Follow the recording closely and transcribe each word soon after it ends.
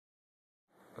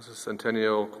This is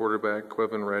Centennial quarterback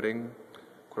Quevin Redding.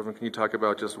 Quevin, can you talk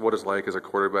about just what it's like as a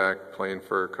quarterback playing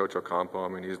for Coach Ocampo? I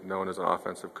mean, he's known as an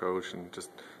offensive coach, and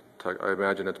just I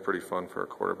imagine it's pretty fun for a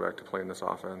quarterback to play in this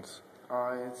offense.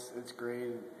 It's great.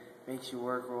 It makes you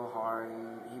work real hard,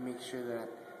 and he makes sure that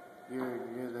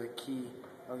you're the key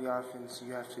of the offense.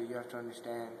 You have to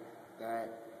understand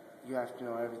that you have to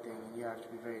know everything, and you have to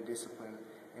be very disciplined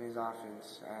in his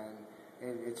offense.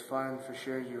 And it's fun for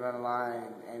sure. You run a lot,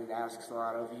 and it asks a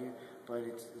lot of you, but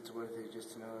it's worth it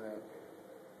just to know that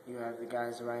you have the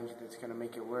guys around you that's going to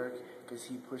make it work, because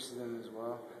he pushes them as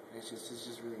well. And it's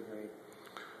just really great.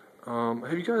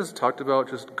 Have you guys talked about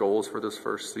just goals for this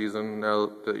first season? Now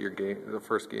that the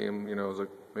first game, is like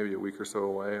maybe a week or so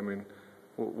away. I mean,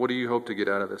 what do you hope to get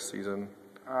out of this season?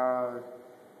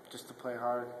 Just to play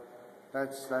hard.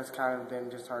 That's kind of been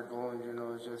just our goal in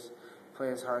general. Is just play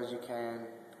as hard as you can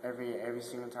every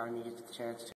single time you get the chance to.